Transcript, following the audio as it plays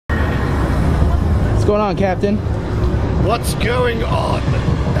going on, Captain? What's going on?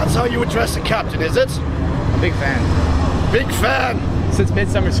 That's how you address a captain, is it? I'm a big fan. Big fan. Since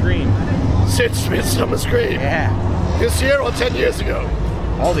Midsummer Scream. Since Midsummer Scream? Yeah. This year or 10 years ago?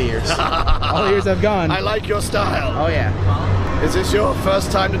 All the years. All the years I've gone. I like your style. Oh yeah. Is this your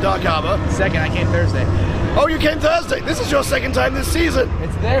first time to Dark Harbor? Second, I came Thursday. Oh, you came Thursday. This is your second time this season.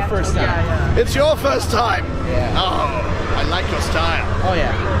 It's their first time. Yeah. It's your first time. Yeah. Oh, I like your style. Oh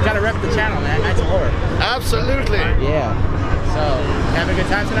yeah. Gotta rep the channel, man. Knights of Horror. Absolutely. Yeah. So, having a good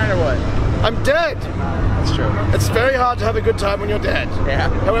time tonight or what? I'm dead. That's true. It's very hard to have a good time when you're dead. Yeah.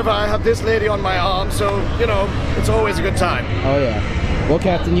 However, I have this lady on my arm, so, you know, it's always a good time. Oh yeah. Well,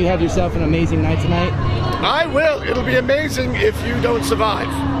 Captain, you have yourself an amazing night tonight. I will. It'll be amazing if you don't survive.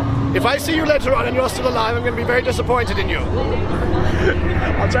 If I see you later on and you're still alive, I'm going to be very disappointed in you.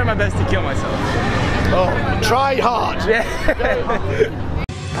 I'll try my best to kill myself. Oh, try hard. Yeah.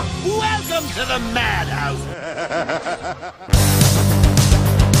 Welcome to the madhouse.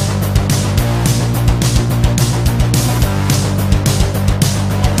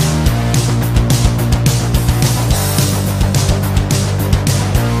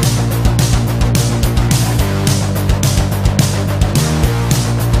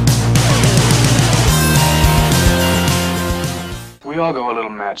 We all go a little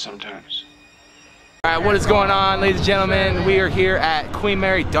mad sometimes. All right, what is going on, ladies and gentlemen? We are here at Queen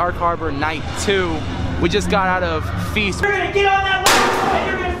Mary Dark Harbor Night 2. We just got out of Feast. You're gonna get on that ladder and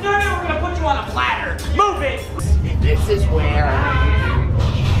you're gonna serve it, we're gonna put you on a platter. Move it! This is where...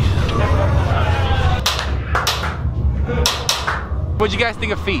 What'd you guys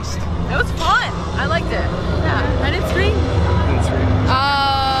think of Feast? It was fun. I liked it. Yeah. I didn't scream. It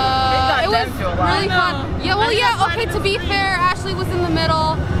was really fun. Yeah, well, yeah, okay, to be fair, Ashley was in the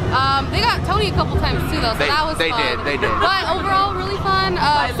middle. They got Tony a couple times too, though, so that was fun. They did. But overall, really fun.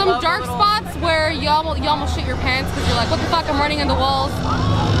 Some dark spots where you almost shit your pants because you're like, what the fuck, I'm running into walls.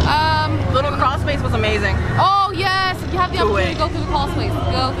 Little crawl space was amazing. Oh, yes, if you have the opportunity to go through the crawl space,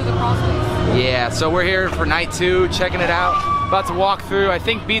 go through the crawl space. Yeah, so we're here for Night 2, checking it out. About to walk through, I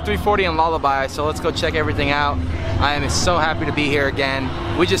think, B340 and Lullaby, so let's go check everything out. I am so happy to be here again.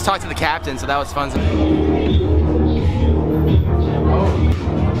 We just talked to the captain, so that was fun.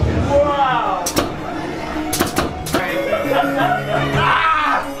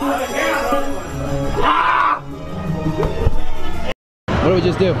 Wow! What did we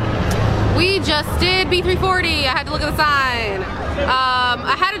just do? We just did B340. I had to look at the sign.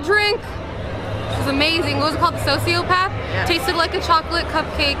 I had a drink. It was amazing. What was it called? The Sociopath? Yeah. Tasted like a chocolate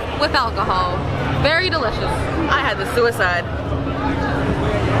cupcake with alcohol. Very delicious. I had the suicide.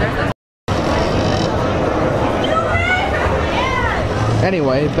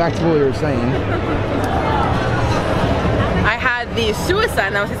 Anyway, back to what we were saying. I had the suicide,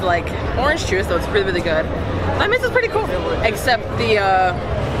 and that was his like orange juice, so it's really, really good. That mix is pretty cool. Except the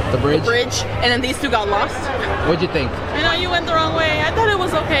bridge, and then these two got lost. What'd you think? I know you went the wrong way. I thought it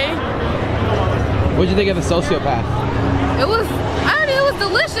was okay. What'd you think of the Sociopath? It was, I don't know, it was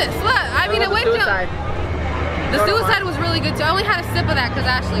delicious. What? I mean, it went down. The suicide was really good too. I only had a sip of that because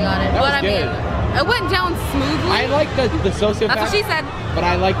Ashley got it. That was I good. mean, it went down smoothly. I like the Sociopath. That's what she said. But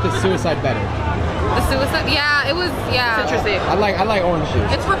I like the suicide better. The suicide, yeah, it was, yeah. It's interesting. I like orange juice.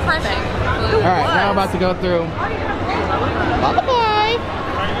 It's refreshing. All right, now I'm about to go through. Bye-bye.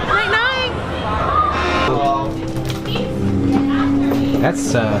 Night night.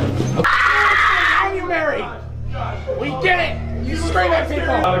 That's Are you married? We get it! You scream at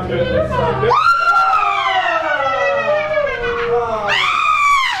people!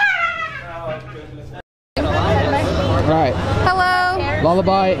 all right. Hello.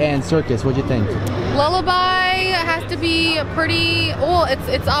 Lullaby and Circus. What'd you think? Lullaby has to be pretty, well,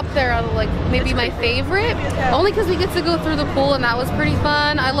 it's up there on like maybe my favorite. Only because we get to go through the pool and that was pretty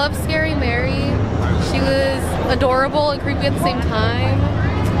fun. I love Scary Mary. She was adorable and creepy at the same time.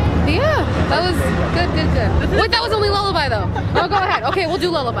 But yeah, that was good. Wait, that was only Lullaby though. Oh, go ahead. Okay, we'll do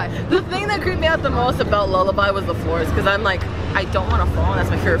Lullaby. The thing that creeped me out the most about Lullaby was the floors, because I'm like, I don't want to fall, and that's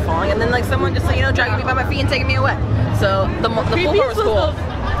my fear of falling. And then like someone just, you know, dragging me by my feet and taking me away. So the pool part was cool. A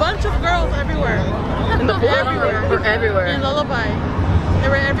bunch of girls everywhere. And the pool everywhere. were everywhere. In Lullaby. They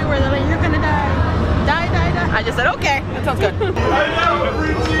were everywhere. They're like, you're gonna die. Die, die, die. I just said, okay, that sounds good. I know,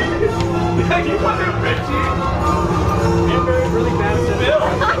 Richie! You wasn't Richie! Amber is really bad at Bill!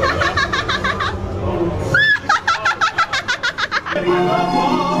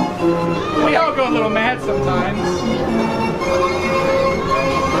 We all go a little mad sometimes.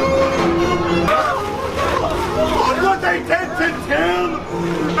 Oh, what they did to Tim!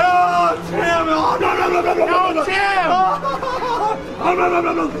 Oh, Tim! Oh, no, no, no, no, no, no, Tim!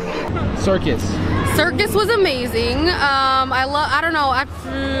 Circus. Circus was amazing. I don't know,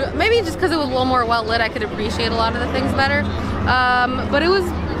 maybe just because it was a little more well lit, I could appreciate a lot of the things better. But it was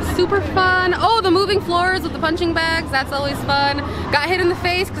super fun. Oh, the moving floors with the punching bags, that's always fun. Got hit in the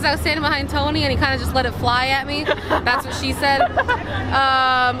face because I was standing behind Tony and he kind of just let it fly at me. That's what she said.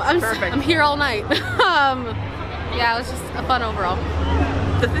 I'm here all night. Yeah, it was just a fun overall.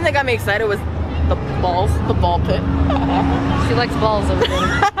 The thing that got me excited was the ball pit. She likes balls over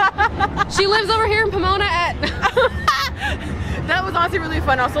there. She lives over here in Pomona at... That was honestly really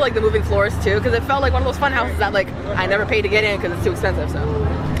fun. Also like the moving floors too, because it felt like one of those fun houses that like I never paid to get in because it's too expensive. So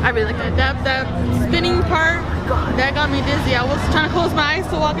I really like that. That spinning part, that got me dizzy. I was trying to close my eyes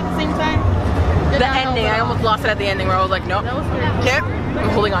to walk at the same time. The ending, I almost lost it at the ending where I was like, nope, nope, I'm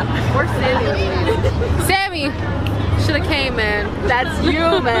holding on. Where's Sammy? Sammy should have came, man. That's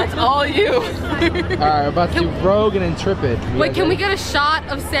you, man. It's all you. Alright, about to Rogue and Intrepid. Wait, can we get a shot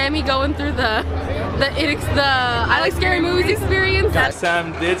of Sammy going through the I Like Scary Movies experience?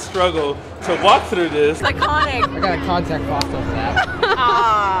 Sam did struggle to walk through this. It's iconic. I got a contact Fausto for that.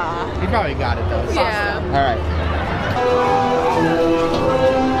 Ah. He probably got it though. Yeah. Alright.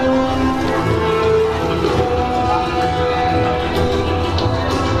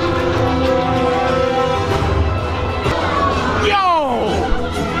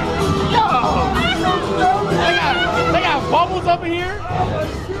 They got bubbles up in here?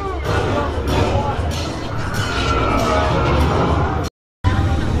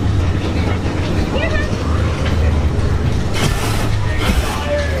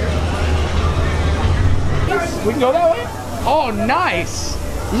 We can go that way? Oh, nice!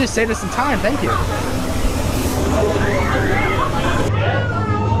 You just saved us some time, thank you.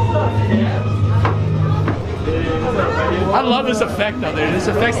 I love this effect though, dude. This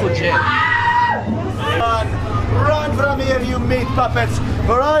effect's legit. Run from here, you meat puppets,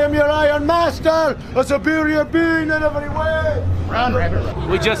 for I am your Iron Master, a superior being in every way. Run, rabbit, run.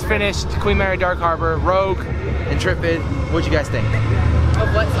 We just finished Queen Mary Dark Harbor, Rogue, Intrepid. What'd you guys think?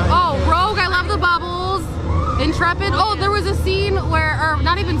 Of what? Sorry. Oh, Rogue, I love the bubbles. Intrepid. Oh, there was a scene where, or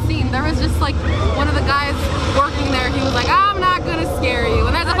not even scene, there was just like one of the guys working there. He was like, I'm not gonna scare you.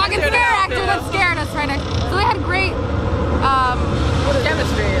 And there's a fucking scare actor that scared us right next. So they had great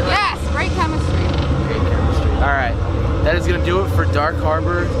chemistry. Like. Yes, great chemistry. All right, that is gonna do it for Dark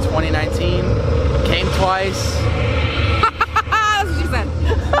Harbor 2019. Came twice. That's what she said.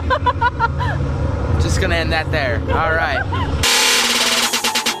 Just gonna end that there. All right.